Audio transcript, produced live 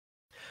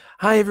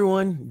Hi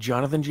everyone,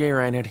 Jonathan J.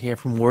 Reinhardt here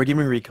from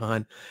Wargaming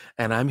Recon,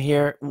 and I'm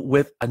here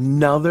with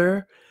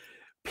another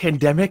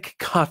pandemic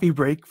coffee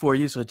break for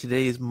you. So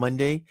today is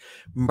Monday,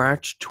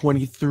 March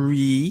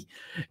 23,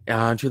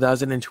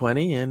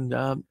 2020, and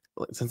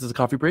since it's a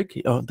coffee break,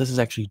 this is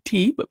actually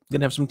tea, but I'm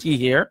gonna have some tea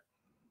here.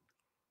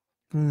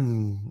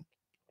 Hmm.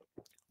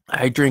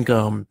 I drink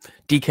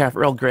decaf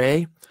Earl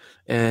Grey,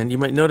 and you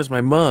might notice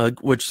my mug,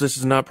 which this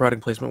is not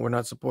product placement, we're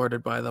not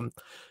supported by them,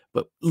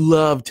 but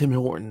love Tim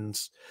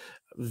Hortons.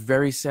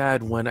 Very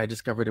sad when I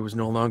discovered it was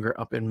no longer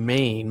up in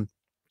Maine,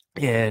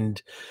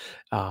 and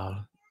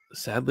uh,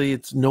 sadly,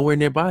 it's nowhere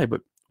nearby.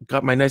 But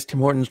got my nice Tim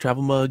Hortons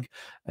travel mug.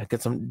 I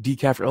got some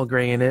decaf Earl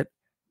Grey in it.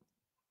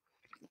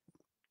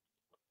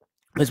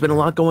 There's been a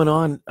lot going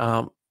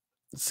on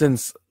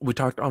since we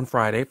talked on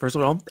Friday. First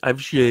of all,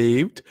 I've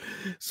shaved,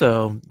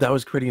 so that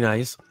was pretty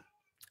nice.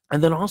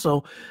 And then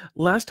also,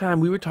 last time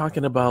we were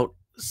talking about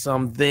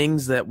some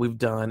things that we've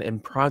done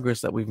and progress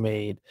that we've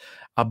made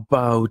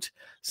about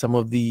some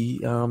of the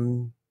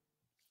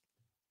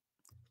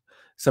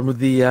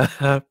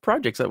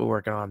projects that we're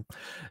working on.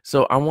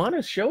 So I want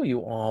to show you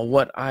all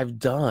what I've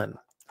done,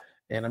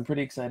 and I'm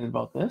pretty excited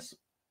about this.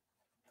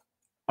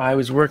 I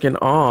was working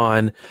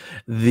on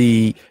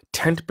the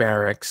tent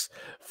barracks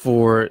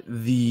for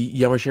the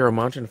Yamashiro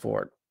Mountain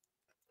Fort,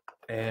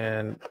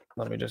 and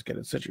let me just get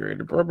it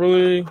situated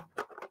properly.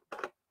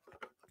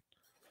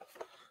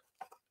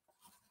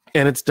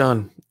 And it's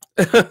done.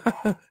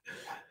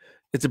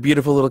 It's a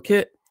beautiful little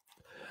kit.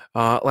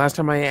 Last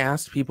time I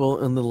asked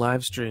people in the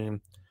live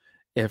stream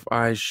if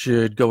I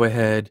should go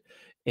ahead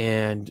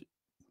and,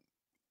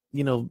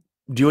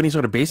 do any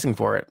sort of basing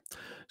for it.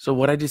 So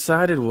what I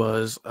decided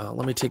was,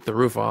 let me take the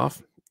roof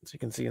off so you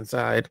can see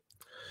inside.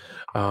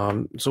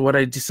 So what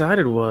I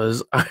decided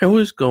was I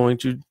was going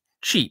to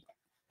cheat.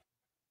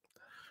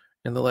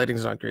 And the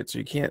lighting's not great, so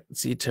you can't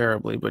see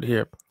terribly, but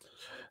here.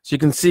 So you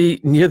can see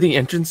near the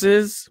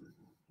entrances,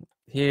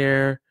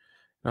 here,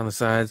 on the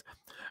sides,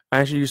 I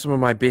actually use some of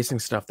my basing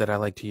stuff that I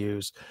like to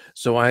use.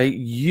 So I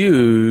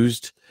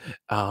use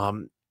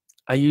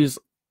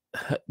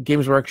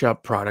Games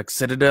Workshop products,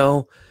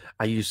 Citadel.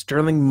 I use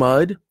Sterling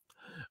Mud,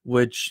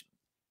 which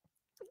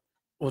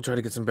we'll try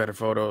to get some better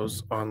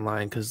photos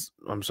online because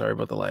I'm sorry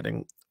about the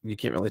lighting. You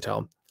can't really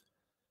tell.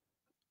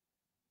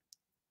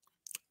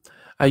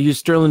 I use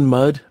Sterling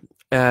Mud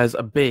as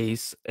a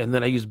base, and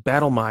then I use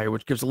Battlemire,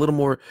 which gives a little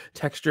more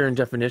texture and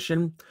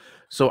definition.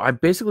 So I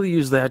basically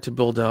use that to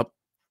build up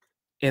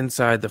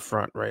inside the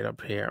front right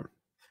up here.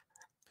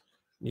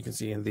 You can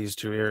see in these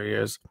two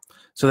areas.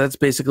 So that's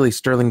basically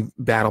Sterling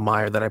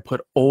Battlemire that I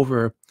put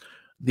over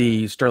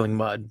the Sterling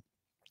Mud.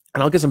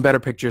 And I'll get some better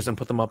pictures and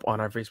put them up on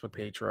our Facebook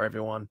page for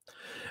everyone.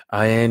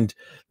 And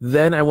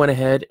then I went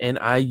ahead and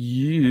I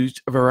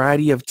used a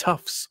variety of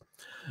tufts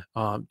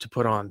to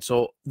put on.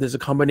 So there's a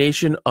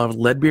combination of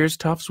Leadbeer's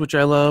tufts, which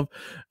I love,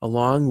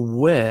 along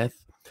with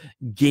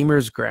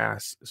Gamer's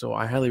Grass. So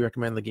I highly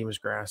recommend the Gamer's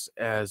Grass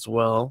as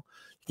well.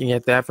 You can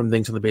get that from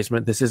Things in the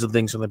Basement. This is a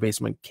Things in the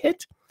Basement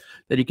kit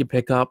that you can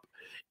pick up.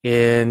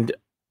 And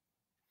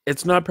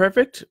it's not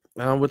perfect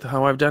with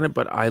how I've done it,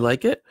 but I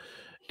like it.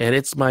 And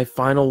it's my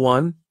final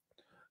one.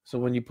 So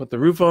when you put the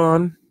roof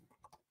on,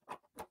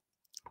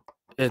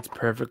 it's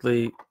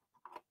perfectly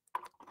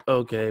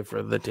okay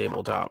for the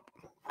tabletop.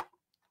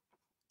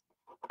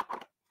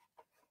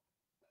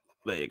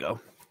 There you go.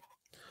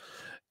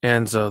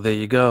 And so there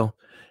you go.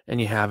 And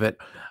you have it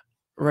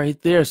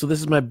right there. So this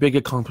is my big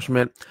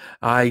accomplishment.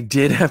 I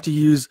did have to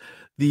use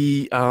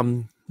the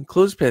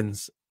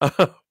clothespins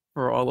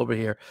for all over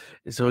here.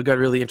 So it got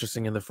really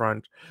interesting in the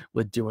front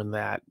with doing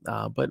that.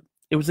 But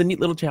it was a neat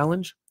little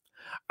challenge.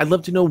 I'd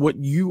love to know what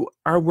you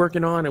are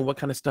working on and what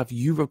kind of stuff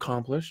you've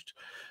accomplished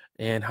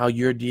and how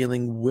you're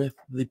dealing with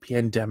the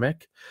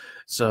pandemic.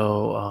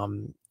 So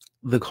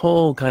the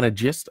whole kind of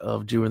gist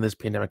of doing this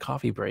pandemic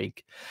coffee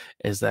break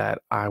is that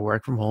I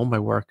work from home. My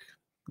work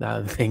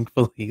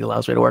thankfully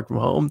allows me to work from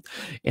home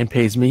and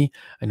pays me.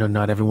 I know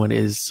not everyone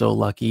is so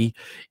lucky.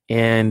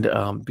 And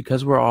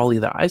because we're all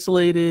either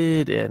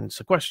isolated and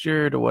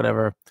sequestered or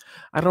whatever,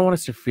 I don't want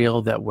us to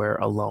feel that we're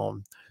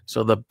alone.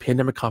 So the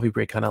pandemic coffee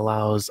break kind of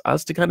allows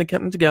us to kind of get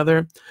them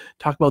together,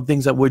 talk about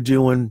things that we're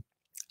doing.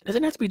 It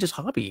doesn't have to be just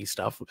hobby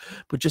stuff,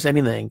 but just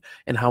anything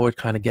and how we're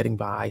kind of getting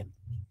by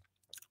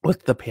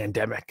with the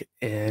pandemic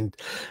and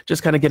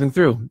just kind of getting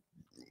through.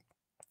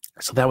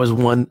 So that was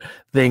one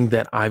thing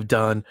that I've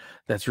done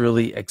that's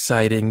really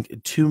exciting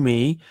to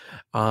me.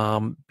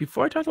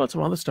 Before I talk about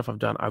some other stuff I've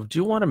done, I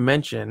do want to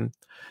mention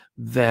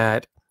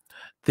that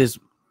this,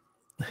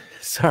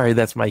 sorry,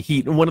 that's my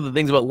heat. And one of the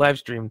things about live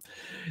stream,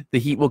 the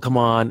heat will come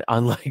on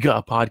unlike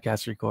a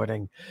podcast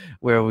recording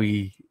where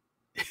we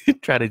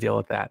try to deal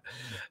with that.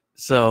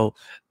 So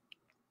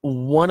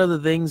one of the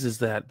things is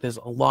that there's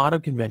a lot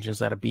of conventions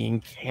that are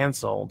being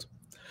canceled.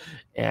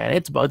 And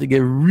it's about to get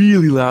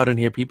really loud in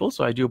here, people,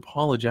 so I do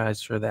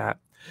apologize for that.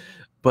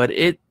 But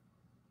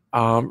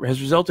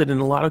has resulted in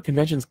a lot of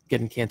conventions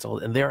getting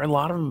canceled, and there are a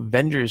lot of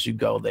vendors who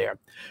go there,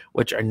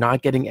 which are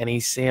not getting any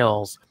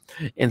sales.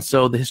 And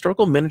so the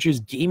Historical Miniatures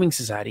Gaming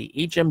Society,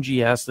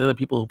 HMGS, they're the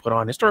people who put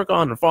on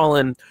Historicon and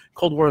Fallen,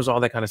 Cold Wars, all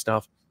that kind of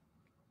stuff.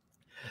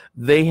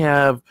 They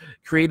have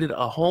created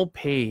a whole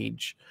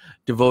page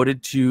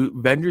devoted to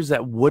vendors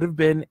that would have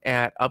been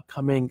at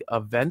upcoming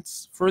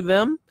events for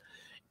them,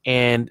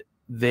 and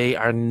they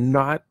are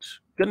not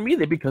going to be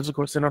there because, of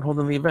course, they're not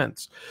holding the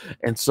events.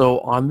 And so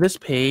on this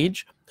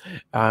page,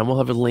 we'll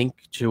have a link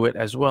to it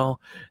as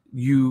well,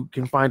 you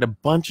can find a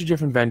bunch of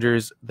different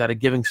vendors that are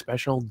giving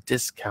special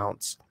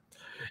discounts.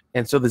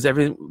 And so there's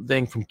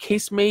everything from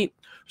Casemate,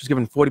 which is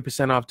giving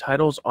 40% off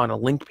titles on a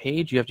link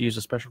page. You have to use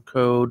a special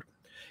code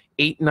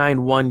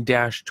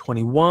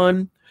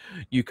 891-21.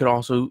 You could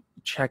also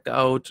check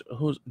out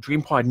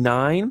DreamPod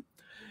 9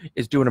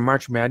 is doing a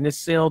March Madness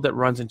sale that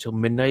runs until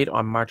midnight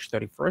on March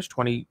 31st,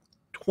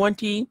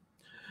 2020.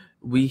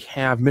 We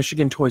have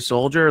Michigan Toy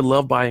Soldier.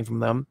 Love buying from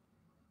them.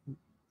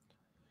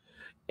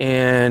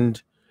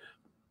 And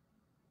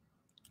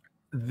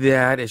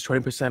that is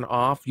 20%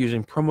 off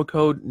using promo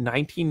code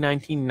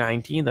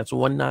 191919. That's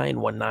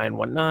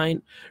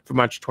 191919 from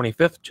March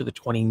 25th to the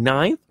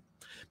 29th.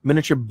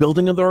 Miniature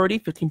Building Authority,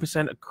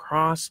 15%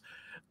 across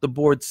the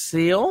board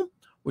sale,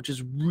 which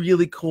is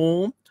really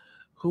cool.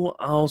 Who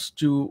else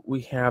do we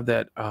have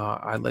that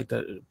I'd like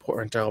to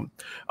point out?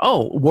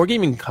 Oh,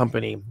 Wargaming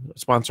Company,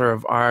 sponsor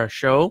of our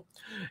show,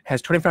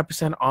 has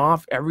 25%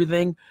 off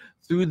everything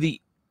through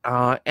the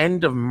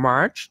end of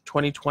March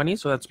 2020.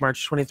 So that's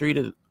March 23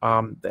 to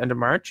the end of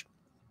March.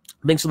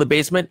 Links to the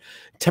basement,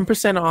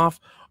 10% off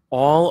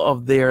all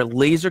of their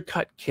laser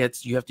cut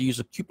kits. You have to use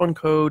a coupon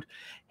code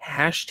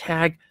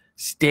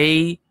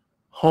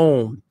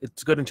 #StayHome.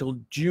 It's good until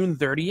June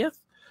 30th.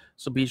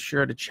 So be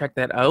sure to check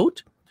that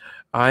out.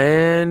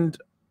 And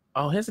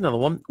here's another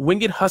one.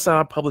 Winged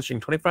Hussar Publishing,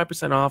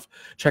 25% off.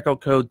 Checkout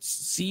code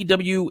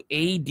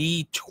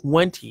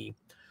CWAD20.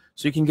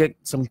 So you can get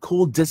some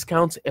cool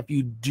discounts if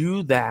you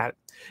do that.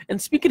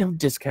 And speaking of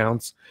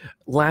discounts,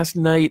 last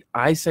night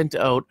I sent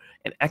out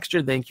an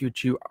extra thank you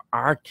to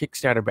our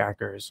Kickstarter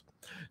backers.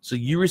 So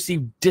you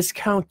receive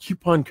discount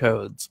coupon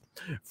codes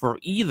for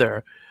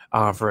either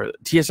for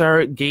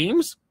TSR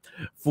games,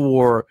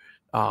 for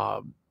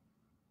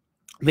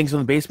Things in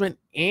the Basement,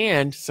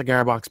 and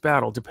Cigar Box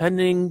Battle.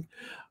 Depending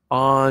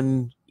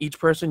on each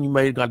person, you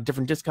might have got a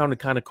different discount and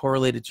kind of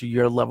correlated to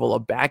your level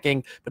of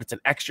backing, but it's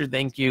an extra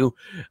thank you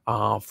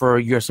for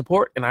your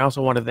support. And I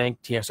also want to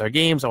thank TSR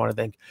Games. I want to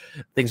thank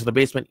Things in the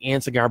Basement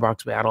and Cigar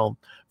Box Battle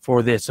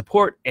for their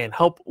support and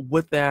help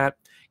with that.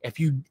 If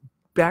you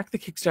back the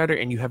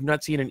Kickstarter and you have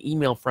not seen an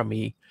email from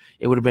me,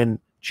 it would have been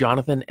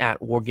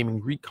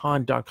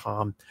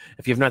jonathan@wargamingrecon.com.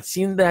 If you have not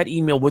seen that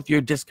email with your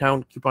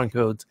discount coupon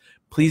codes,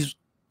 please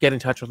get in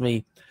touch with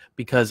me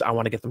because I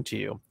want to get them to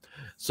you.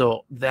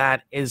 So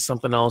that is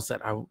something else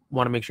that I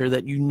want to make sure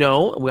that you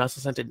know. We also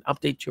sent an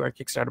update to our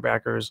Kickstarter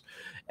backers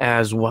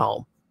as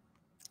well.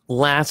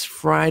 Last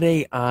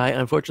Friday, I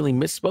unfortunately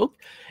misspoke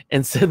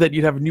and said that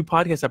you'd have a new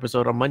podcast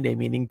episode on Monday,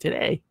 meaning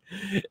today.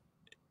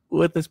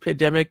 With this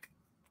pandemic,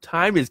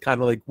 time is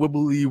kind of like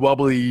wibbly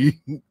wobbly,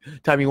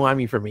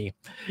 timey-wimey for me.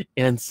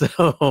 And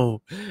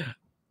so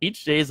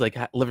each day is like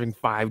living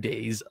 5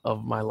 days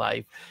of my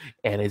life,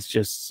 and it's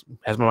just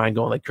has my mind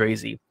going like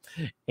crazy.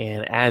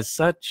 And as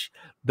such,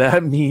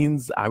 that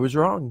means I was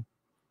wrong.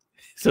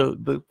 So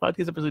the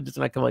podcast episode does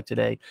not come out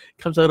today. It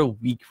comes out a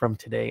week from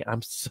today.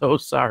 I'm so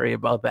sorry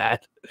about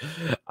that.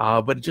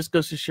 But it just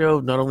goes to show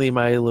not only am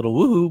I a little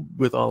woohoo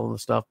with all of the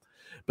stuff,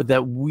 but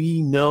that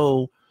we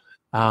know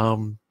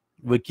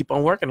we keep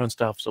on working on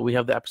stuff. So we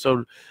have the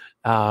episode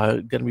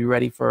going to be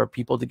ready for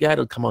people to get.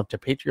 It'll come out to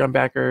Patreon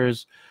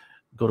backers.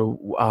 Go to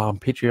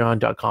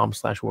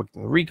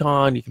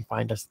patreon.com/workingrecon. You can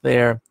find us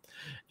there.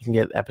 You can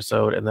get the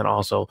episode, and then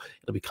also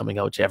it'll be coming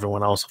out to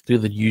everyone else through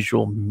the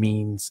usual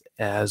means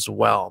as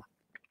well.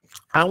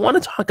 I want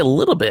to talk a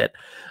little bit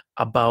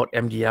about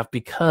MDF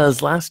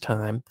because last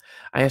time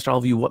I asked all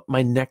of you what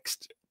my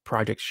next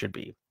project should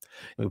be.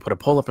 We put a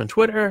poll up on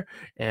Twitter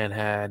and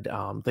had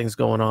things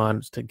going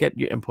on to get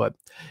your input.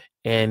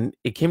 And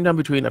it came down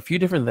between a few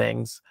different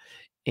things.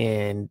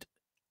 And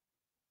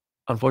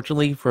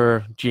unfortunately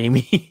for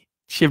Jamie,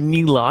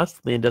 Chimney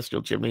Lost. The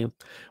industrial chimney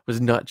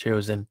was not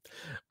chosen.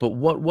 But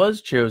what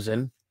was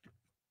chosen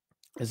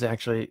is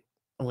actually,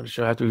 I'm going to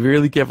show, I have to be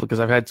really careful because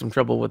I've had some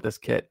trouble with this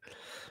kit,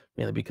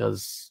 mainly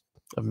because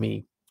of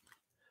me.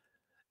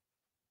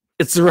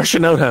 It's the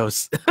Russian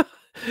outhouse.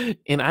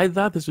 And I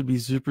thought this would be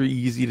super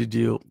easy to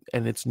do,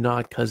 and it's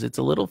not because it's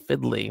a little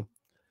fiddly.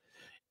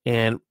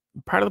 And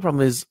part of the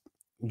problem is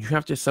you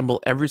have to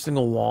assemble every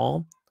single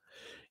wall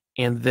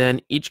and then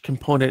each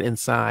component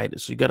inside.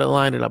 So you got to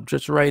line it up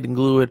just right and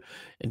glue it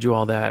and do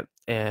all that.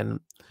 And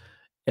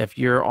if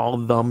you're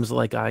all thumbs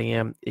like I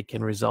am, it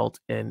can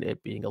result in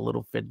it being a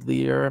little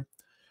fiddlier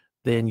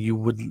than you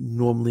would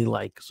normally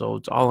like. So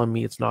it's all on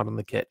me. It's not on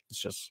the kit. It's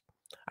just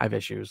I have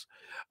issues.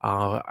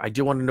 I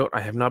do want to note I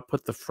have not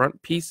put the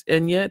front piece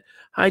in yet.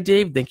 Hi,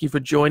 Dave. Thank you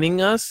for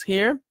joining us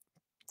here.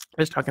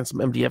 just talking some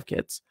MDF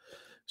kits.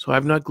 So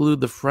I've not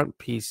glued the front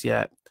piece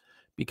yet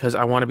because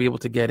I want to be able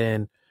to get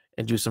in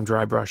and do some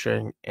dry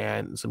brushing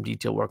and some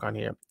detail work on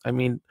here. I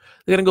mean,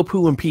 they're going to go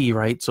poo and pee,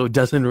 right? So it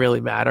doesn't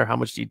really matter how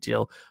much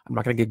detail. I'm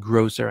not going to get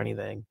gross or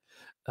anything.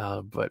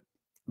 But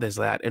there's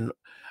that. And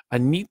a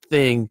neat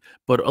thing,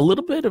 but a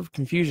little bit of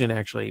confusion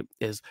actually,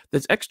 is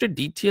there's extra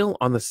detail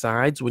on the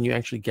sides when you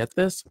actually get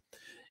this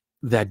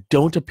that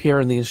don't appear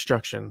in the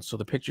instructions. So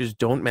the pictures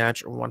don't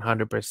match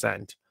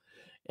 100%.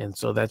 And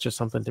so that's just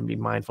something to be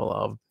mindful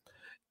of.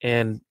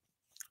 And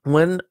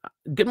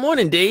good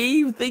morning,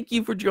 Dave. Thank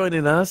you for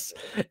joining us.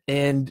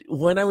 And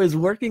when I was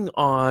working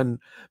on,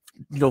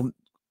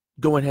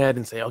 go ahead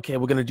and say, okay,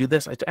 we're going to do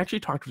this, I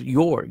actually talked with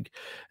Jorg.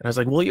 And I was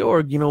like, well,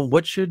 Jorg,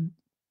 what should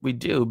we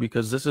do?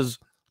 Because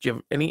do you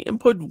have any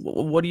input?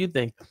 What do you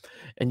think?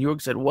 And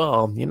Jorg said,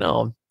 well,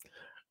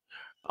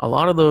 a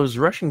lot of those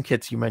Russian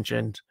kits you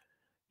mentioned,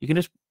 you can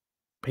just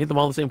paint them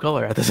all the same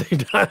color at the same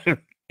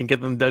time and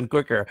get them done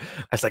quicker.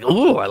 I was like,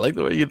 oh, I like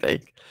the way you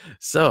think.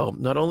 So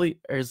not only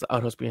is the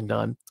outhouse being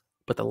done,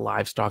 but the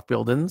livestock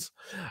buildings,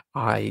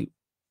 I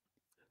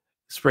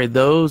sprayed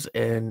those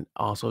and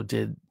also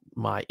did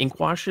my ink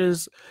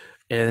washes,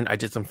 and I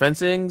did some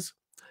fencings.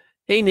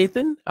 Hey,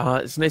 Nathan,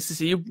 it's nice to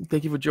see you.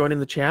 Thank you for joining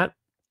the chat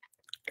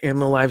and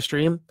the live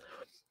stream.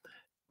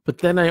 But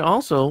then I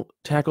also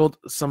tackled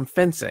some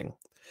fencing.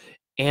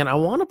 And I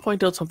want to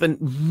point out something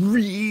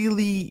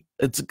really,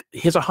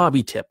 here's a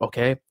hobby tip,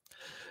 okay?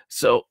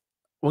 So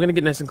we're going to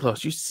get nice and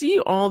close. You see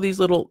all these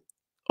little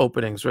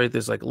openings, right?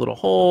 There's like little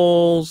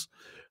holes,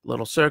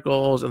 little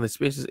circles, and the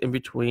spaces in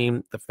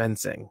between the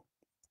fencing.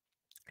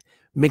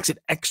 Makes it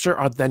extra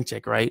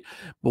authentic, right?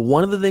 But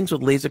one of the things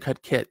with laser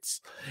cut kits,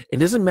 it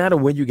doesn't matter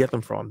where you get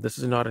them from. This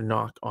is not a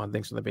knock on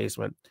things in the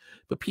basement,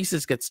 but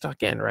pieces get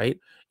stuck in, right?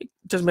 It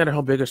doesn't matter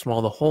how big or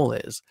small the hole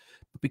is,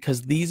 but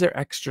because these are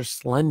extra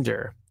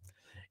slender,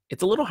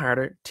 it's a little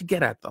harder to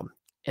get at them.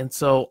 And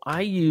so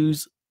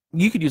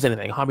you could use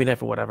anything, hobby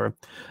knife or whatever.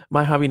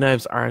 My hobby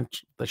knives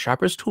aren't the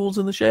sharpest tools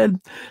in the shed,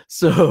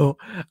 so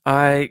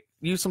I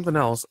use something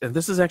else. And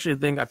this is actually a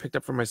thing I picked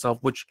up for myself,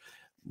 which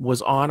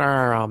was on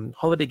our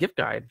holiday gift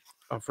guide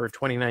for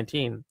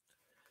 2019.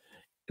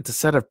 It's a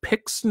set of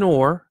Pick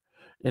Snore,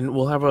 and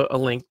we'll have a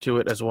link to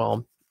it as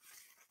well.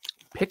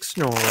 Pick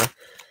Snore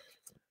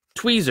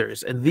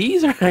tweezers, and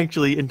these are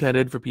actually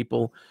intended for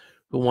people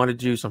who want to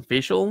do some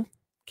facial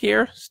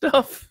care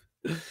stuff.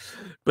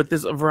 But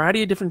there's a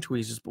variety of different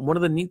tweezers. But one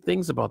of the neat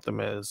things about them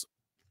is,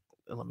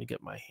 let me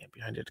get my hand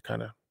behind it,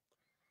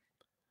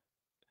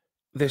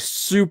 they're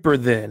super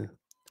thin.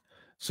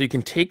 So you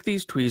can take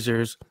these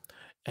tweezers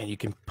and you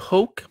can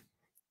poke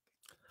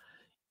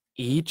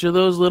each of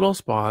those little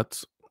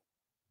spots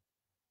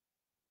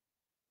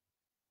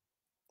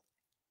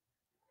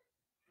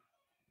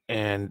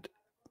and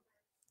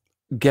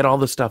get all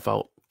the stuff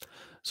out.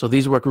 So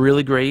these work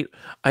really great.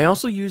 I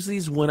also use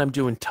these when I'm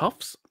doing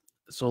tufts.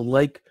 So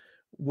like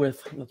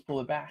let's pull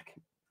it back.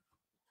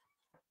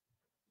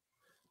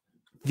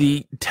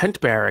 The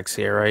tent barracks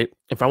here, right?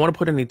 If I want to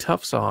put any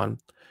tufts on,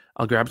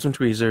 I'll grab some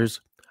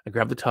tweezers, I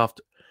grab the tuft,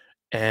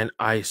 and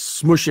I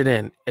smush it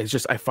in. It's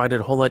just, I find it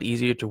a whole lot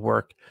easier to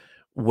work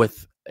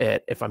with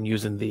it if I'm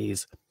using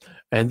these.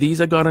 And these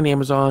I got on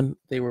Amazon.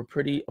 They were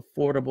pretty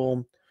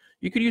affordable.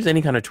 You could use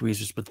any kind of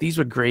tweezers, but these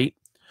were great.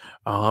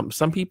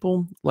 Some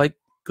people like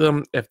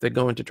them if they're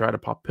going to try to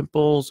pop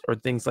pimples or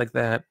things like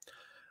that.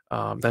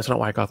 That's not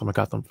why I got them. I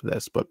got them for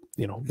this, but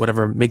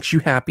whatever makes you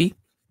happy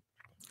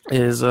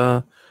is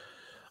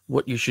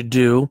what you should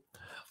do.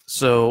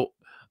 So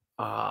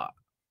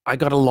I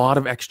got a lot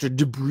of extra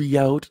debris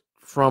out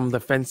from the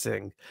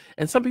fencing,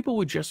 and some people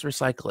would just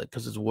recycle it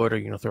because it's wood,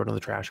 or throw it in the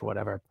trash or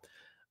whatever.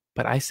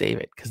 But I save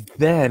it because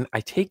then I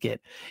take it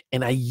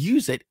and I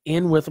use it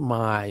in with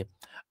my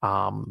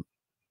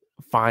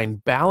fine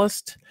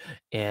ballast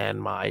and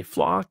my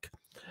flock.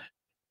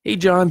 Hey,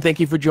 John,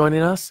 thank you for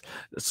joining us.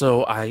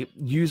 So I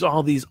use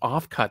all these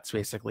offcuts,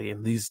 basically,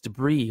 and these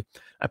debris.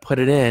 I put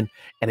it in,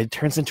 and it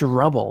turns into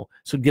rubble.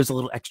 So it gives a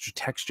little extra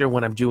texture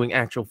when I'm doing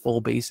actual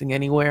full basing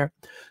anywhere.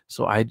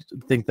 So I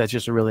think that's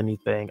just a really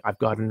neat thing. I've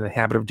gotten in the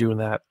habit of doing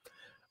that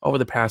over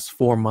the past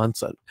 4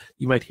 months.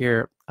 You might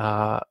hear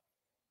the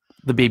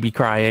baby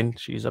crying.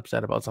 She's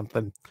upset about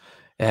something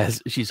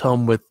as she's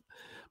home with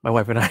my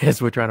wife and I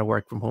as we're trying to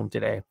work from home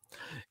today.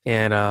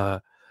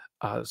 And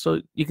so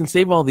you can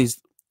save all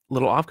these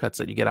little offcuts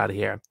that you get out of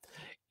here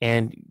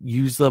and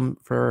use them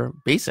for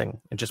basing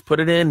and just put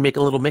it in, make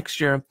a little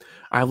mixture.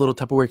 I have little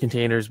Tupperware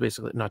containers,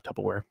 basically, not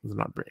Tupperware, it's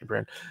not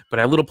brand, but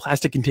I have little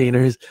plastic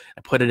containers.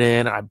 I put it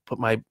in, I put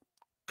my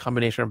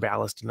combination of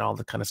ballast and all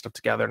the kind of stuff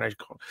together. And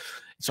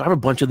so I have a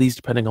bunch of these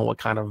depending on what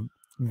kind of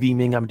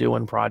theming I'm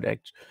doing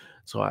project.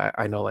 So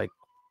I know like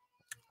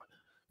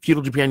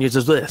feudal Japan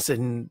uses this,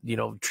 and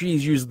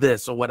trees use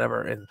this or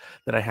whatever, and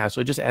that I have. So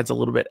it just adds a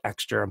little bit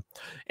extra.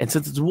 And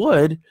since it's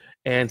wood,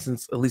 and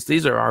since at least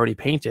these are already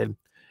painted,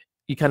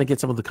 you kind of get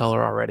some of the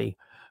color already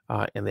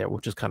in there,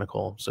 which is kind of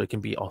cool. So it can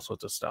be all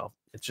sorts of stuff.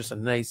 It's just a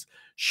nice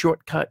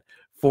shortcut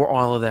for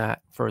all of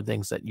that, for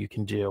things that you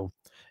can do.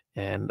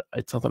 And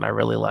it's something I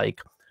really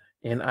like.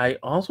 And I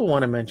also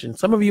want to mention,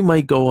 some of you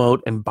might go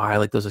out and buy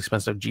like those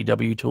expensive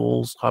GW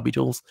tools, hobby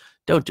tools.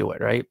 Don't do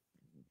it, right?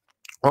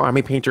 Or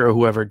Army Painter or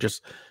whoever,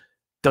 just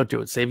don't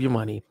do it. Save your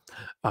money.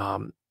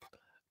 Um,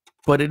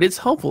 but it is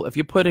helpful if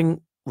you're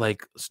putting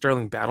like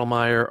Sterling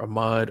Battlemire or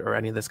mud or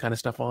any of this kind of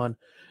stuff on.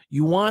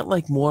 You want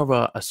like more of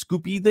a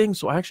scoopy thing.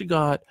 So I actually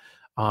got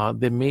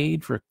they're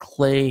made for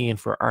clay and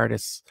for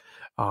artists.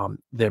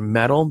 They're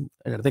metal,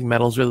 and I think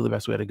metal is really the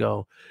best way to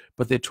go.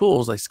 But they're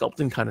tools, like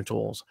sculpting kind of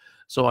tools.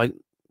 So I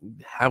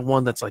have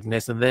one that's like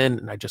nice and thin,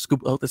 and I just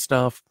scoop out the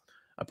stuff.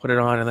 I put it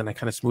on, and then I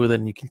kind of smooth it,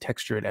 and you can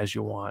texture it as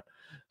you want.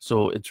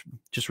 So it's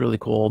just really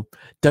cool.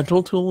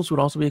 Dental tools would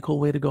also be a cool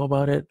way to go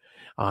about it.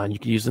 And you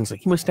can use things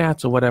like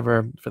hemostats or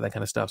whatever for that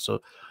kind of stuff.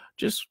 So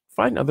just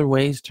find other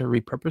ways to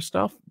repurpose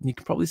stuff. You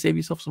can probably save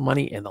yourself some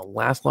money, and they'll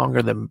last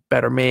longer, they're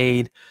better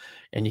made,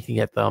 and you can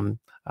get them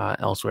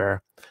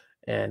elsewhere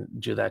and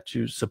do that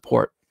to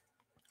support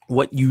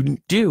what you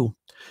do.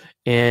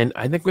 And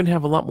I think we're going to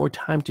have a lot more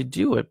time to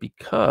do it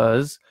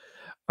because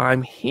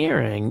I'm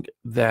hearing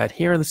that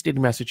here in the state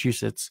of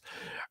Massachusetts,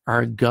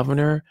 our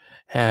governor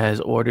has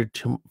ordered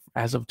to,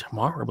 as of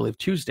tomorrow, I believe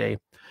Tuesday,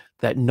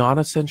 that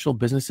non-essential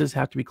businesses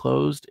have to be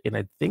closed, and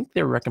I think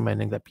they're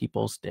recommending that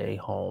people stay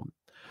home.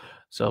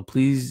 So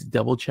please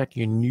double check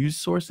your news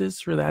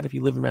sources for that if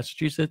you live in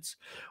Massachusetts,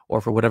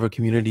 or for whatever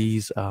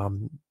communities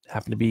happen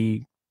to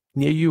be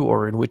near you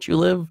or in which you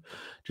live.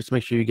 Just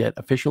make sure you get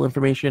official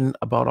information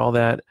about all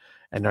that,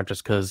 and not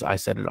just because I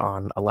said it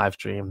on a live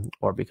stream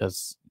or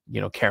because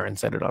Karen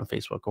said it on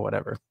Facebook or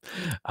whatever.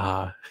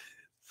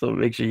 So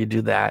make sure you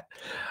do that.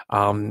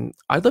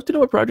 I'd love to know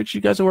what projects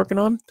you guys are working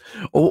on.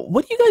 Oh,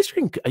 what do you guys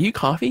drink? Are you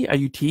coffee? Are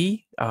you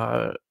tea?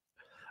 I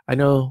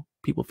know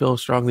people feel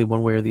strongly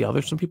one way or the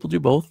other. Some people do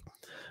both.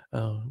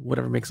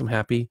 Whatever makes them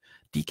happy.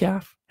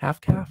 Decaf,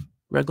 half calf,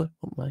 regular.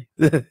 Oh my.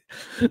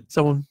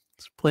 Someone's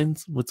playing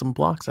with some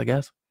blocks, I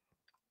guess.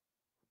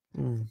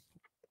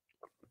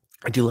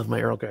 I do love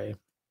my Earl Grey.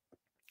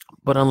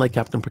 But unlike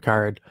Captain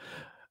Picard,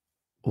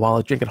 while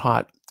I drink it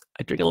hot,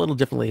 I drink it a little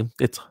differently.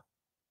 It's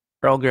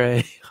Earl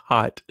Grey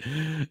hot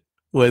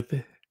with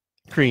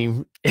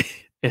cream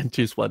and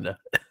 2 Splenda.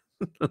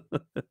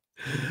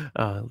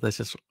 That's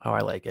just how I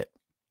like it.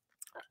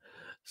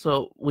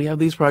 So we have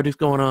these projects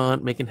going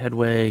on, making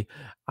headway.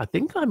 I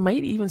think I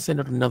might even send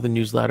out another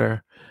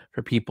newsletter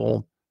for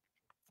people.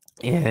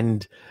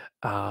 And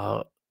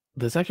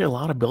there's actually a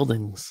lot of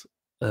buildings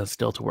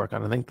still to work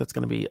on. I think that's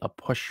going to be a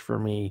push for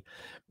me.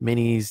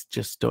 Minis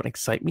just don't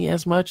excite me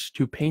as much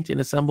to paint and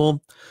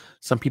assemble.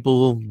 Some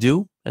people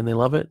do, and they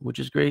love it, which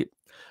is great.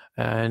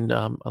 And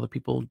other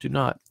people do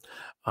not.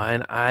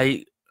 And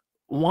I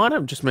want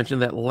to just mention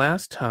that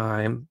last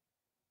time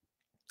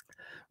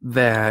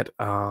that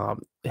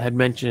had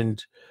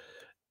mentioned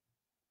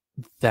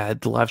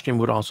that the live stream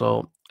would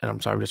also, and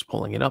I'm sorry, I'm just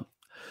pulling it up,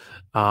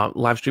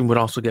 live stream would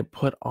also get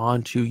put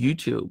onto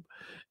YouTube.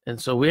 And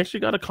so we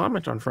actually got a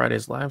comment on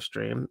Friday's live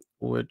stream,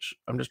 which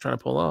I'm just trying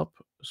to pull up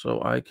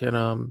so I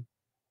can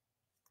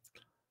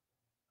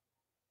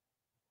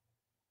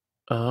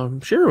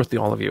share with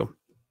all of you.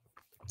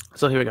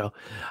 So here we go.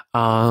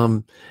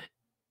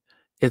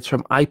 It's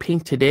from I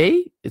Paint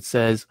Today. It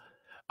says,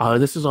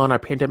 this is on our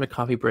pandemic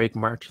coffee break,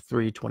 March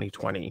 3,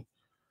 2020.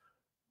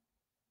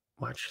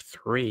 March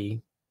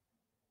 3?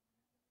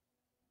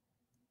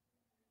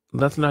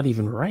 That's not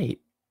even right.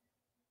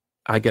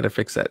 I gotta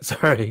fix that.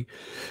 Sorry.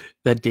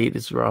 That date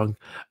is wrong.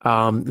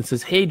 It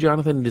says, hey,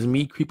 Jonathan, it is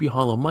me, Creepy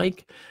Hollow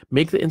Mike.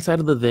 Make the inside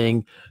of the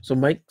thing. So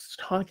Mike's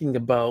talking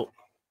about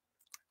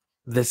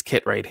this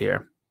kit right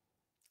here.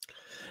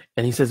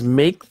 And he says,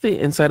 make the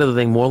inside of the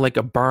thing more like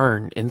a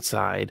barn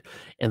inside,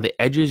 and the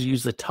edges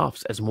use the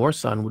tufts as more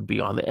sun would be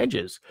on the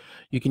edges.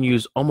 You can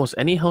use almost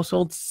any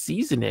household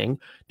seasoning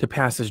to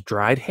pass as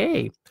dried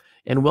hay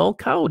and well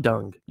cow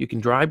dung. You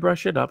can dry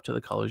brush it up to the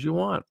colors you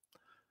want.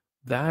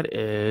 That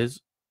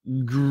is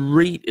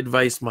great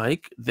advice,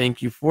 Mike.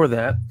 Thank you for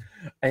that.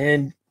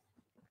 And,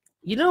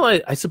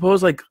 I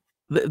suppose like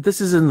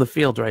this is in the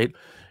field, right?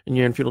 And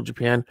you're in feudal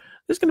Japan.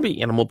 There's going to be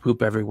animal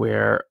poop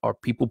everywhere or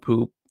people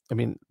poop. I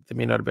mean, there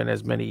may not have been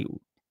as many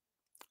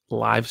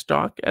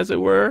livestock as it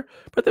were,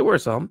 but there were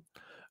some.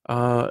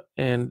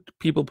 And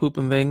people poop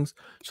and things.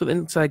 So the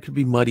inside could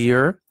be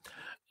muddier.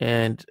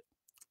 And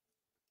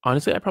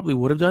honestly, I probably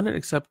would have done it,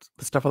 except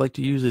the stuff I like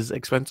to use is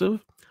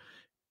expensive.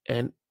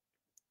 And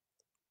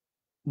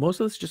most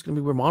of it's just going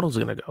to be where models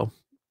are going to go.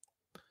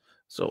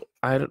 So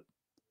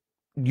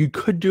you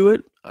could do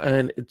it,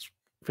 and it's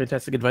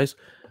fantastic advice,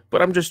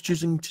 but I'm just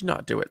choosing to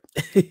not do it,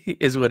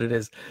 is what it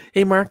is.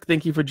 Hey, Mark,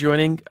 thank you for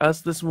joining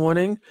us this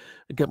morning.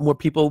 I got more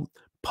people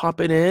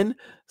popping in,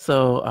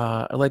 so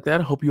I like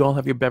that. I hope you all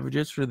have your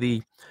beverages for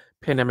the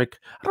pandemic.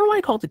 I don't know why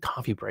I call it the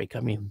coffee break. I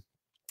mean,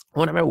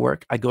 when I'm at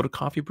work, I go to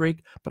coffee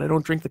break, but I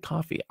don't drink the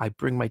coffee. I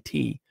bring my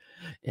tea,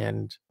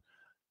 and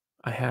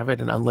I have it.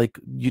 And unlike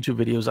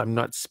YouTube videos, I'm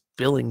not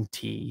spilling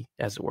tea,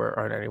 as it were,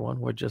 on anyone.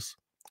 We're just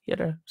here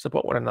to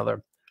support one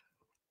another.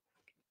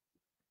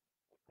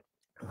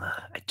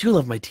 I do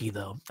love my tea,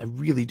 though. I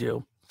really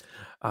do.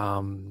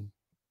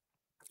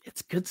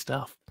 It's good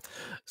stuff.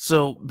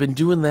 So been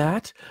doing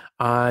that.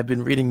 I've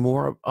been reading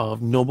more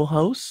of Noble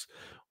House,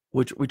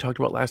 which we talked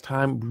about last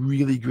time.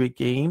 Really great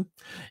game.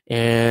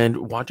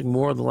 And watching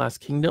more of The Last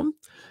Kingdom.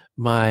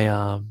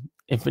 My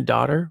infant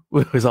daughter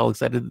was all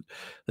excited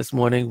this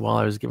morning while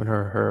I was giving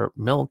her her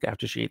milk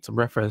after she ate some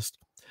breakfast.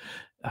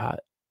 Uh,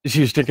 she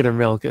was drinking her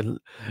milk and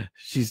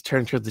she's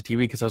turned towards the TV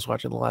because I was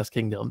watching The Last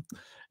Kingdom.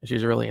 And she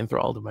was really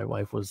enthralled, and my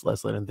wife was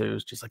less than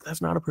enthused. She's like,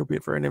 "That's not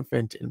appropriate for an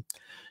infant," and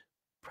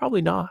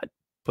probably not.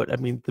 But I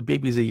mean, the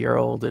baby's a year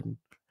old, and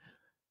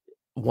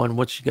one,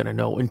 what's she gonna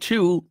know? And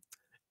two,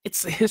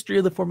 it's the history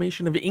of the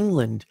formation of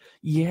England.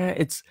 Yeah,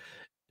 it's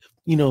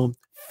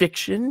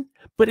fiction,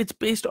 but it's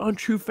based on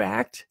true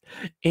fact,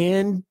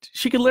 and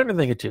she can learn a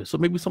thing or two. So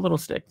maybe something will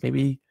stick.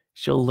 Maybe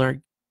she'll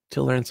learn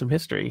to learn some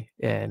history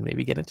and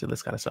maybe get into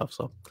this kind of stuff.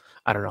 So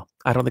I don't know.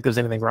 I don't think there's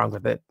anything wrong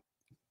with it,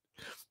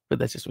 but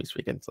that's just me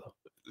speaking. So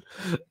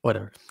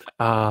whatever.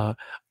 I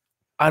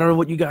don't know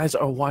what you guys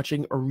are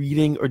watching or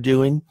reading or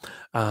doing,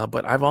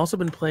 but I've also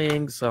been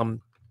playing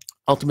some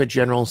Ultimate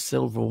General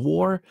Civil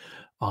War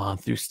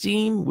through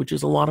Steam, which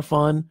is a lot of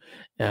fun,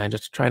 and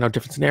just trying out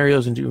different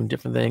scenarios and doing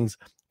different things.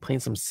 Playing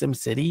some Sim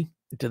City,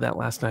 did that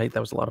last night. That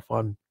was a lot of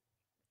fun.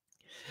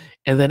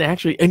 And then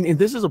actually, and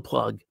this is a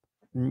plug.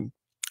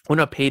 We're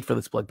not paid for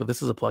this plug, but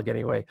this is a plug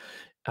anyway.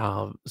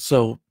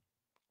 So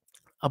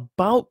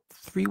about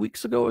 3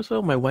 weeks ago or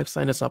so, my wife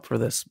signed us up for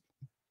this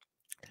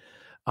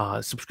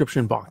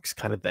subscription box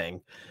kind of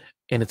thing,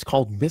 and it's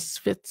called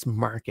Misfits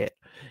Market,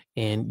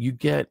 and you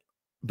get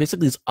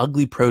basically this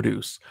ugly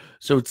produce.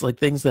 So it's like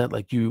things that,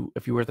 like,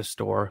 if you were at the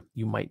store,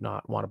 you might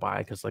not want to buy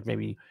because, like,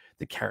 maybe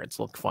the carrots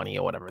look funny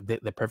or whatever.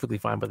 They're perfectly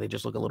fine, but they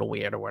just look a little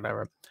weird or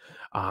whatever.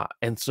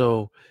 And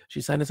so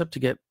she signed us up to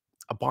get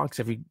a box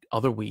every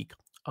other week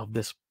of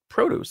this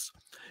produce,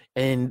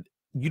 and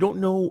you don't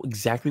know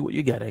exactly what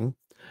you're getting.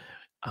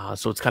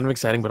 So it's kind of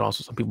exciting, but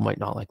also some people might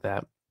not like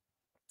that.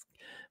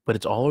 But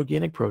it's all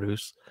organic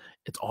produce.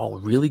 It's all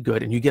really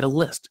good, and you get a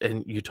list,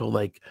 and you're told,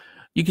 like,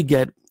 you could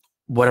get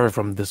whatever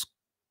from this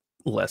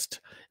list.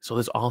 So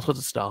there's all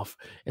sorts of stuff.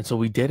 And so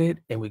we did it,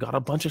 and we got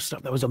a bunch of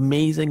stuff that was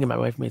amazing, and my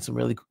wife made some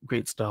really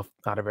great stuff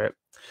out of it.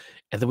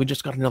 And then we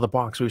just got another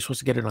box. We were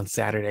supposed to get it on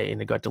Saturday,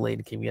 and it got delayed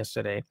and came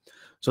yesterday.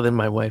 So then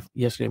my wife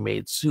yesterday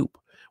made soup,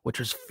 which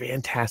was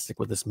fantastic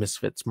with this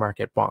Misfits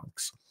Market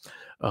box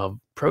of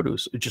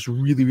produce. It's just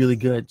really, really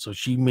good. So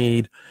she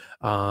made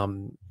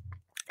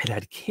it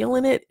had kale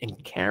in it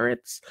and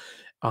carrots.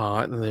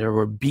 And there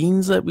were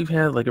beans that we've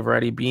had, like a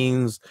variety of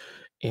beans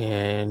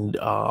and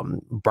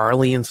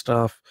barley and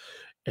stuff.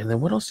 And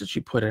then what else did she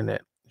put in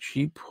it?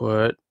 She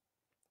put,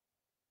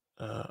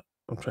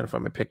 I'm trying to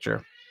find my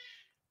picture.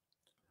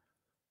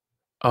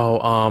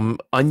 Oh,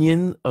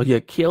 onion. Oh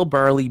yeah, kale,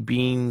 barley,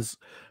 beans,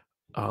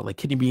 like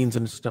kidney beans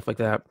and stuff like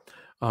that.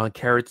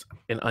 Carrots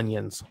and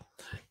onions.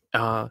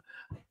 Hi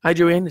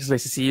Joanne, it's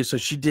nice to see you. So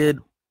she did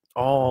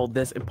all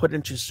this and put it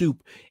into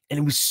soup, and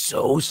it was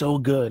so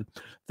good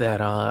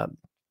that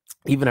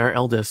even our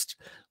eldest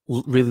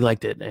really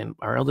liked it. And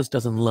our eldest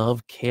doesn't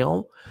love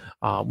kale.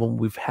 When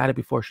we've had it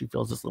before, she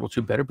feels it's a little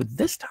too bitter, but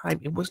this time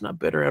it was not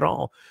bitter at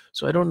all.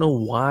 So I don't know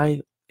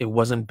why it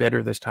wasn't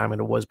bitter this time and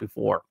it was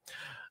before,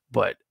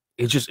 but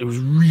it was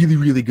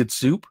really good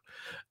soup.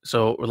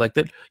 So we're like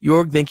that.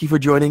 Jorg, thank you for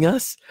joining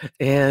us.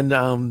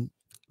 And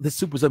this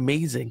soup was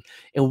amazing.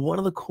 And one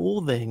of the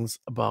cool things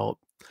about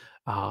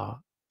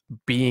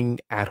being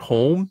at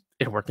home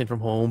and working from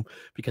home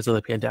because of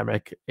the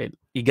pandemic,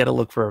 you got to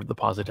look for the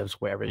positives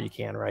wherever you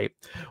can, right?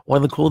 One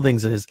of the cool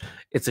things is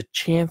it's a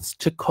chance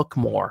to cook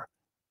more.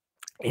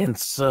 And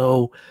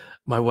so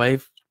my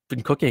wife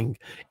been cooking,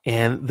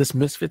 and this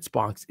Misfits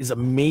box is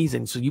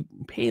amazing. So you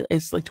pay,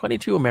 it's like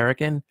 22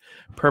 American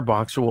per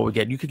box for what we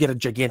get. You could get a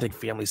gigantic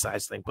family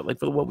size thing, but like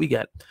for what we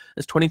get,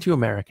 it's 22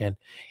 American.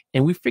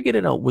 And we figured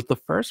it out with the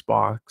first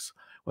box,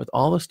 with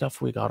all the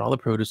stuff we got, all the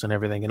produce and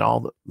everything, and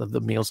all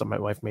the meals that my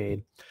wife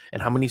made,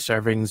 and how many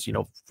servings,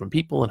 from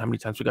people, and how many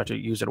times we got to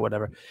use it or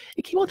whatever.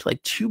 It came out to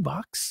like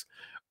 $2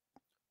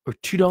 or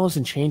 $2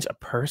 and change a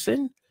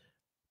person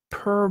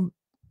per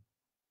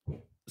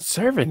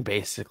serving,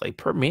 basically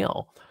per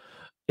meal.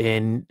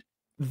 And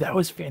that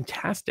was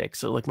fantastic.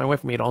 So like my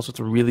wife made all sorts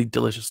of really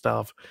delicious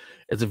stuff.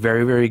 It's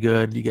very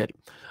good. You get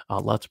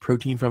lots of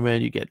protein from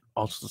it. You get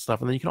all sorts of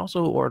stuff, and then you can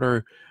also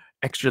order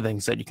extra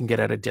things that you can get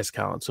at a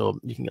discount. So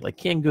you can get like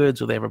canned goods,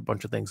 so they have a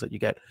bunch of things that you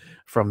get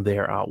from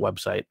their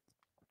website.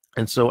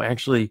 And so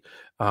actually,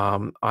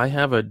 I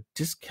have a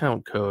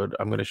discount code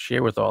I'm going to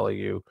share with all of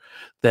you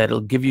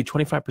that'll give you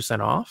 25%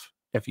 off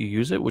if you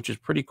use it, which is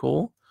pretty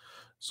cool.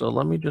 So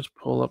let me just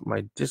pull up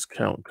my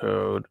discount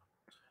code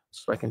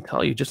so I can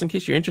tell you, just in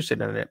case you're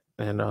interested in it.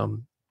 And I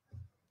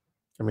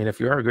mean, if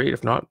you are, great.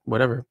 If not,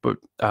 whatever. But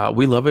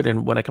we love it,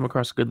 and when I come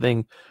across a good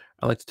thing,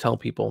 I like to tell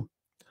people.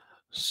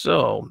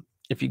 So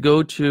if you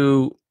go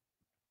to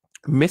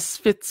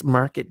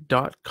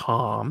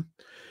misfitsmarket.com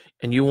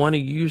and you want to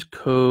use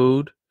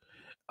code,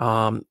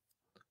 here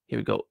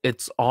we go.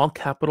 It's all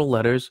capital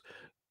letters,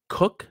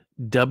 cook,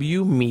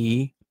 W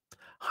me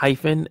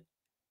hyphen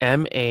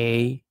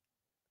MA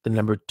the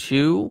number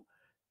 2,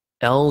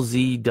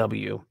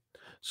 LZW.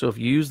 So if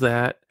you use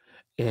that,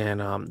 and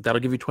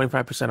that'll give you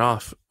 25%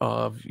 off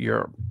of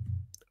your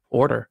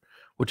order,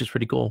 which is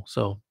pretty cool.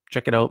 So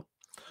check it out.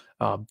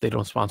 They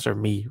don't sponsor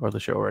me or the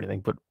show or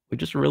anything, but we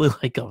just really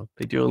like them.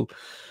 They do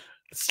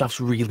stuff's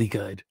really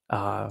good.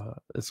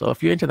 So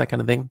if you're into that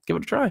kind of thing, give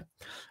it a try.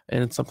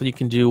 And it's something you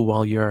can do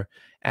while you're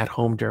at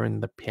home during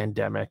the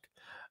pandemic.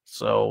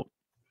 So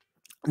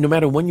no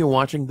matter when you're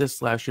watching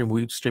this live stream,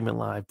 we stream it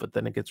live, but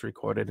then it gets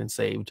recorded and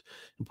saved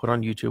and put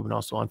on YouTube and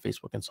also on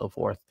Facebook and so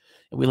forth.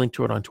 And we link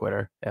to it on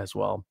Twitter as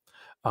well.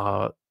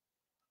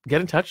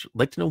 Get in touch.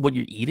 Like to know what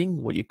you're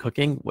eating, what you're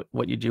cooking,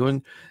 what you're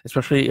doing,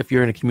 especially if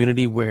you're in a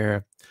community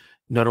where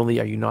not only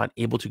are you not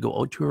able to go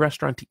out to a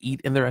restaurant to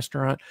eat in the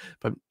restaurant,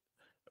 but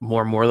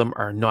more and more of them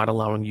are not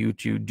allowing you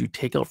to do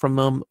takeout from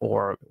them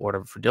or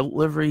order for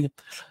delivery.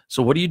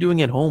 So what are you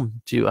doing at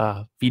home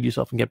to feed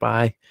yourself and get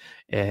by?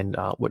 And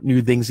what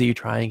new things are you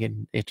trying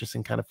and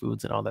interesting kind of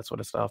foods and all that sort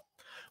of stuff?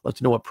 Let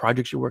us know what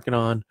projects you're working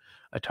on.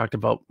 I talked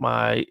about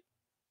my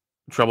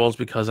troubles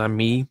because I'm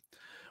me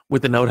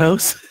with the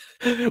outhouse,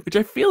 which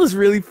I feel is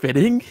really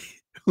fitting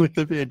with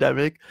the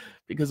pandemic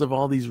because of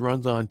all these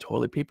runs on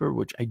toilet paper,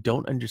 which I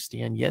don't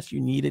understand. Yes, you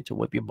need it to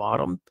wipe your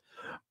bottom,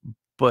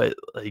 but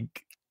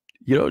like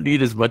you don't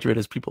need as much of it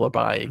as people are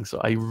buying.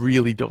 So I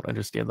really don't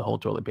understand the whole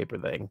toilet paper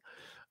thing.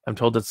 I'm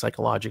told it's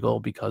psychological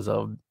because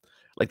of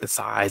like the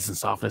size and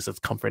softness. It's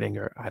comforting,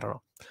 or I don't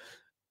know.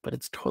 But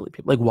it's toilet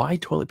paper. Like, why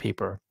toilet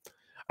paper?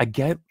 I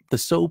get the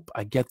soap.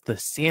 I get the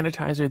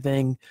sanitizer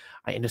thing.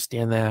 I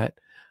understand that.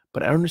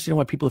 But I don't understand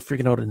why people are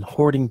freaking out and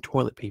hoarding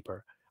toilet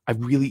paper.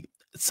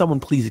 Someone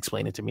please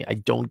explain it to me. I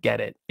don't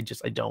get it.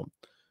 I don't.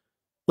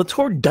 Let's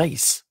hoard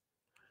dice.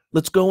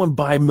 Let's go and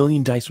buy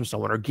 1,000,000 dice from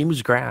someone, or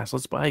Gamer's Grass.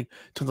 Let's buy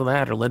tons of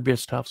that, or Leadbear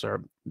Stuffs,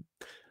 or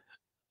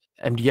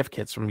MDF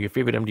kits from your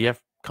favorite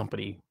MDF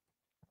company,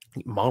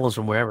 models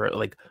from wherever.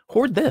 Like,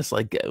 hoard this.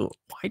 Like,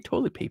 why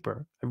toilet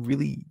paper? I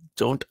really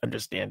don't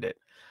understand it.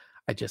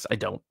 I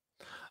don't.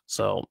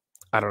 So,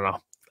 I don't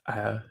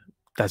know.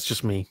 That's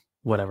just me.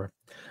 Whatever.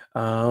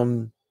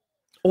 One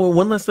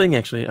last thing,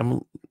 actually. I'm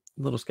a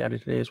little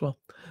scattered today as well.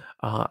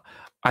 I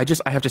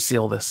have to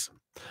seal this.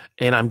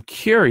 And I'm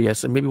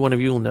curious, and maybe one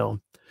of you will know.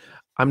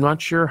 I'm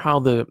not sure how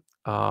the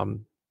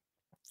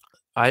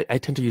I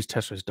tend to use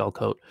Tesla's dull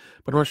coat,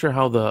 but I'm not sure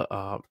how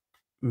the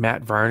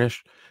matte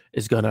varnish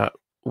is gonna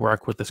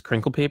work with this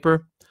crinkle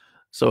paper.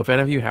 So if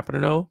any of you happen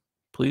to know,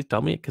 please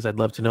tell me, because I'd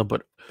love to know.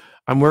 But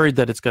I'm worried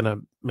that it's gonna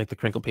make the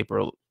crinkle paper,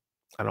 I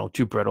don't know,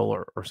 too brittle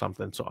or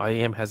something. So I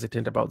am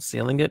hesitant about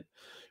sealing it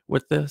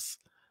with this,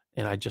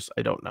 and I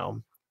don't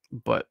know.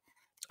 But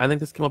I think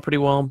this came out pretty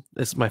well.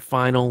 This is my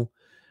final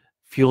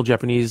Fuel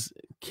Japanese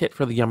kit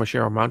for the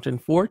Yamashiro Mountain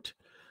Fort.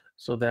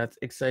 So that's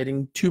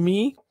exciting to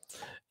me.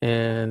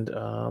 And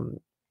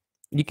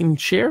you can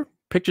share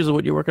pictures of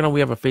what you're working on. We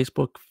have a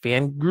Facebook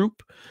fan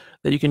group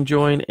that you can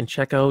join and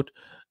check out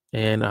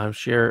and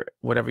share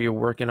whatever you're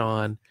working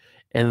on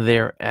in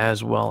there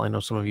as well. I know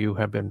some of you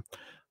have been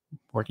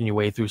working your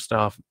way through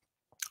stuff.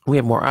 We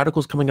have more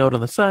articles coming out on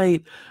the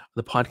site.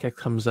 The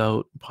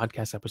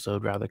podcast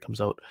episode rather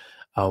comes out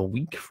a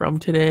week from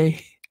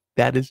today.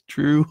 That is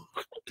true.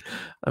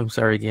 I'm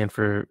sorry again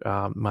for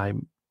my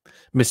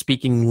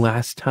misspeaking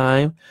last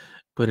time,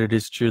 but it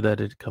is true that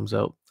it comes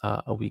out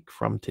a week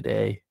from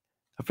today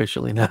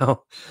officially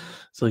now.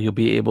 So you'll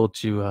be able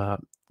to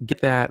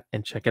get that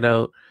and check it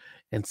out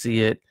and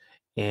see it.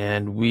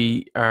 And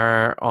we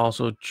are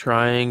also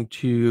trying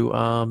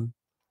to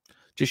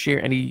just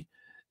share any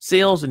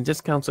sales and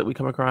discounts that we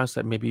come across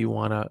that maybe you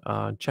want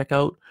to check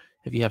out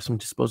if you have some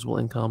disposable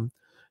income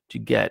to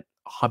get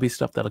hobby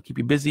stuff that'll keep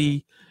you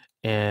busy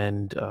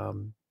and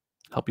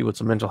help you with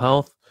some mental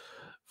health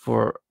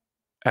for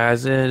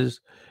as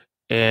is.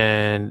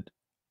 And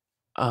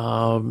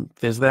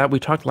there's that. We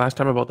talked last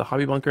time about the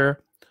Hobby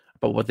Bunker,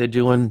 about what they're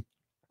doing,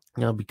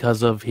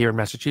 because of here in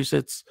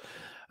Massachusetts,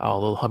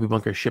 although Hobby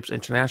Bunker ships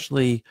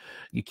internationally,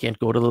 you can't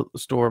go to the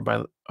store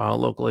by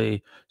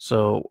locally.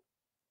 So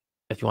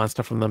if you want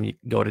stuff from them, you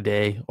go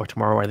today or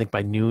tomorrow, I think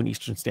by noon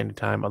Eastern Standard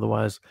Time.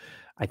 Otherwise,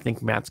 I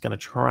think Matt's going to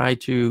try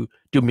to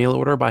do mail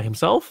order by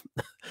himself.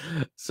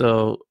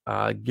 So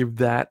give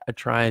that a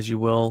try as you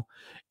will.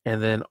 And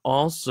then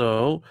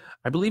also,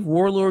 I believe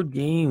Warlord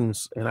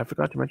Games, and I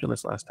forgot to mention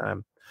this last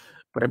time,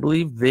 but I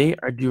believe they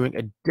are doing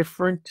a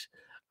different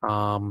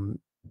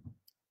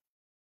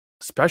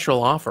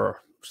special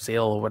offer,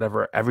 sale or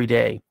whatever, every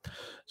day.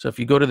 So if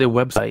you go to their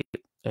website,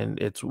 and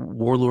it's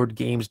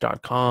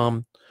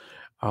warlordgames.com,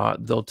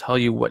 they'll tell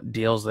you what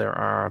deals there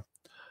are.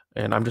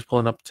 And I'm just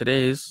pulling up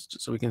today's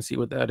so we can see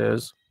what that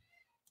is.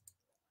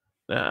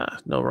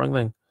 No, wrong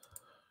thing.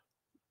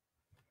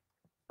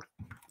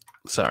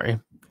 Sorry.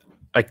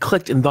 I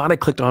clicked and thought I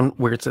clicked on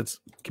where it says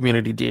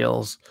community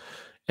deals,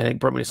 and it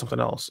brought me to something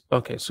else.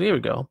 Okay, so here we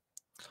go.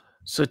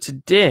 So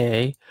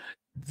today,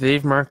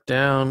 they've marked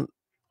down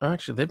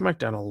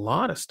a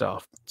lot of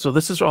stuff. So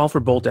this is all for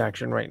bolt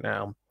action right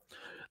now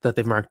that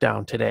they've marked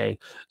down today.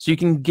 So you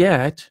can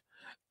get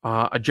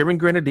a German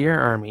Grenadier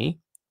Army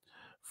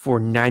for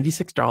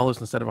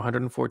 $96 instead of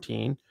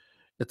 $114.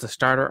 It's a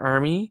starter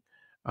army.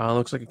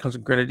 Looks like it comes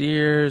with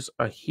grenadiers,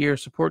 a here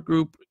support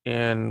group,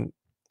 and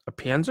a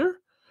panzer.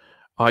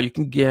 You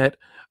can get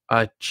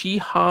a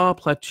Chiha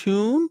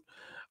platoon.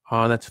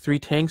 That's 3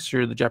 tanks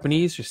for the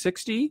Japanese for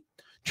 60.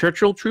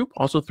 Churchill troop,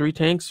 also 3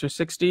 tanks for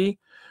 60.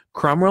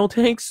 Cromwell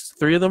tanks,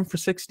 3 of them for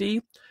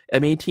 60.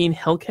 M18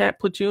 Hellcat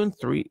platoon,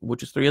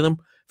 which is 3 of them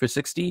for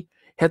 60.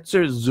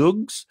 Hetzer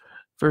Zugs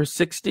for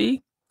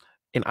 60.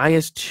 An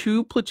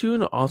IS-2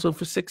 platoon, also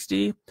for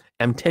 60.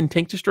 M10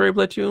 tank destroyer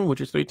platoon,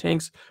 which is 3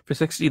 tanks for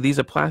 60. These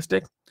are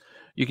plastic.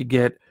 You could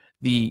get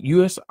the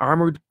U.S.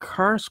 Armored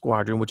Car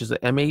Squadron, which is the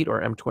M8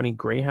 or M20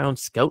 Greyhound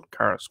Scout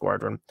Car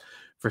Squadron,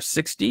 for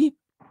 60.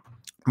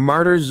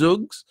 Martyr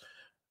Zugs,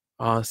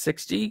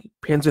 60.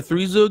 Panzer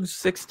III Zugs,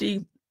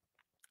 60.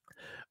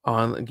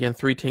 Again,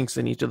 3 tanks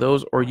in each of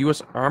those. Or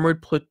U.S.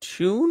 Armored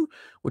Platoon,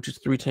 which is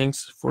 3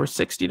 tanks for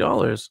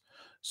 $60.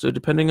 So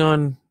depending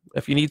on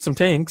if you need some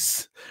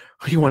tanks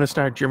or you want to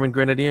start German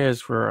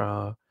Grenadiers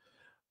for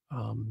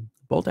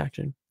bolt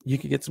action, you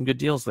could get some good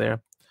deals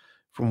there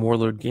from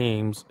Warlord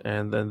Games.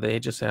 And then they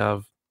just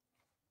have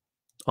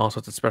all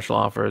sorts of special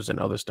offers and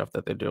other stuff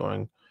that they're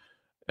doing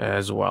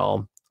as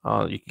well.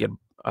 You can get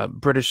a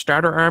British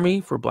starter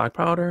army for black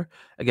powder.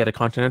 I get a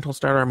Continental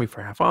starter army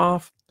for half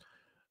off.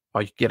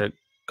 You can get a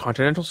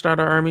Continental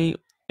starter army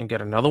and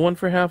get another one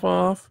for half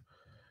off.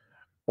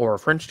 Or a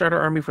French starter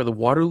army for the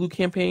Waterloo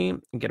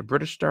campaign and get a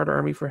British starter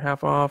army for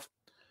half off.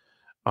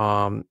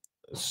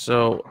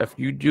 So if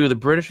you do the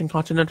British and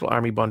Continental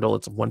army bundle,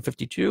 it's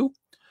 $152.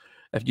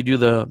 If you do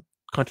the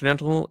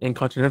Continental and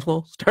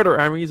Continental starter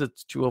armies,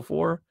 it's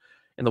 $204.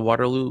 And the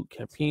Waterloo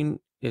campaign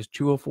is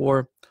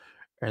 $204.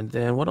 And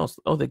then what else?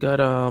 Oh, they got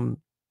a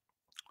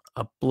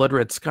Blood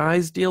Red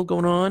Skies deal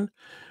going on,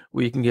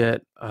 where you can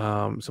get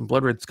some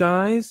Blood Red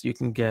Skies, you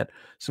can get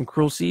some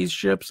Cruel Seas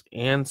ships,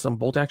 and some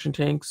bolt action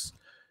tanks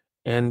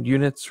and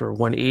units for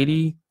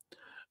 $180.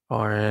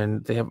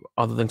 And they have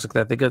other things like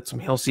that. They got some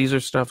Hail Caesar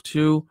stuff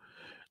too.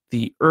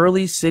 The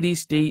Early City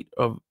State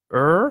of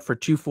for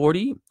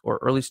 $240, or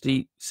Early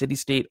City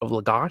State of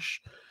Lagash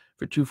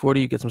for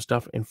 $240. You get some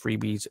stuff and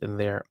freebies in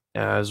there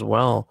as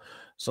well.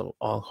 So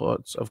all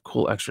sorts of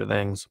cool extra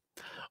things.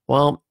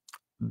 Well,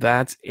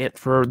 that's it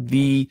for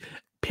the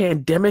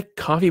pandemic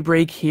coffee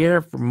break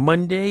here for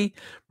Monday,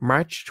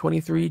 March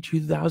 23,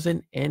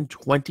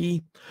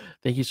 2020.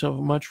 Thank you so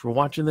much for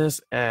watching this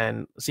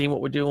and seeing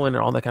what we're doing and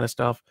all that kind of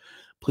stuff.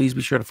 Please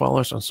be sure to follow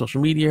us on social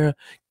media.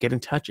 Get in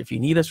touch if you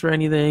need us for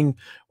anything.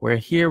 We're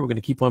here. We're going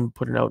to keep on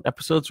putting out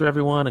episodes for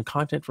everyone and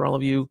content for all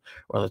of you,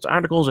 whether it's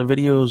articles or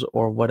videos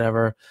or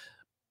whatever.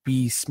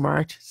 Be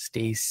smart.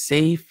 Stay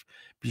safe.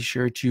 Be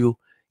sure to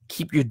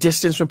keep your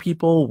distance from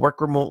people,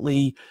 work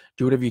remotely,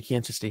 do whatever you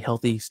can to stay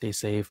healthy, stay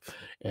safe,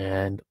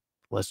 and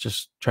let's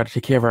just try to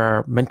take care of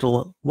our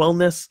mental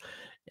wellness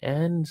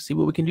and see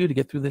what we can do to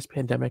get through this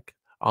pandemic,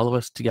 all of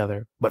us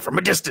together, but from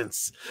a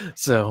distance.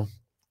 So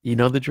you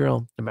know the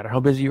drill. No matter how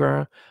busy you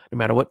are, no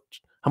matter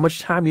how much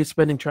time you're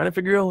spending trying to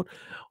figure out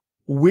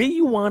where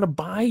you want to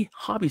buy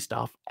hobby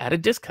stuff at a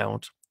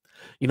discount,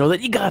 you know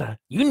that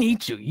you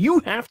need to, you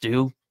have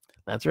to.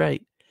 That's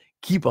right.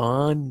 Keep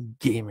on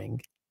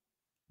gaming.